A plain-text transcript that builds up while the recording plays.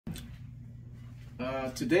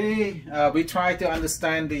Today we try to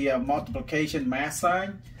understand the multiplication math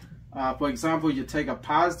sign. For example, you take a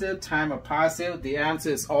positive times a positive, the answer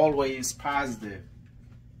is always positive.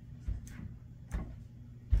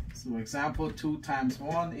 So example, 2 times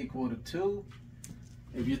 1 equal to 2.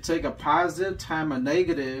 If you take a positive times a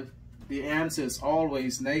negative, the answer is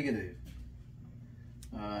always negative.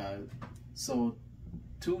 So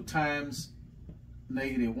 2 times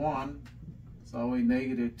 -1 is always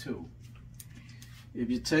 -2. If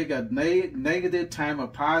you take a negative times a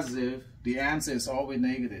positive, the answer is always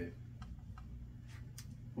negative.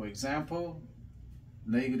 For example,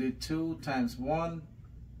 -2 times 1,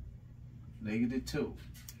 -2.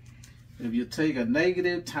 If you take a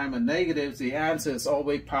negative times a negative, the answer is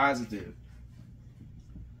always positive.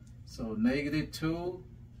 So -2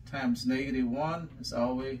 times -1 is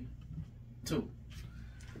always 2.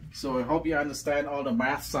 So I hope you understand all the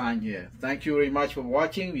math sign here. Thank you very much for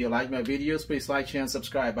watching. If you like my videos, please like, share, and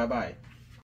subscribe. Bye-bye.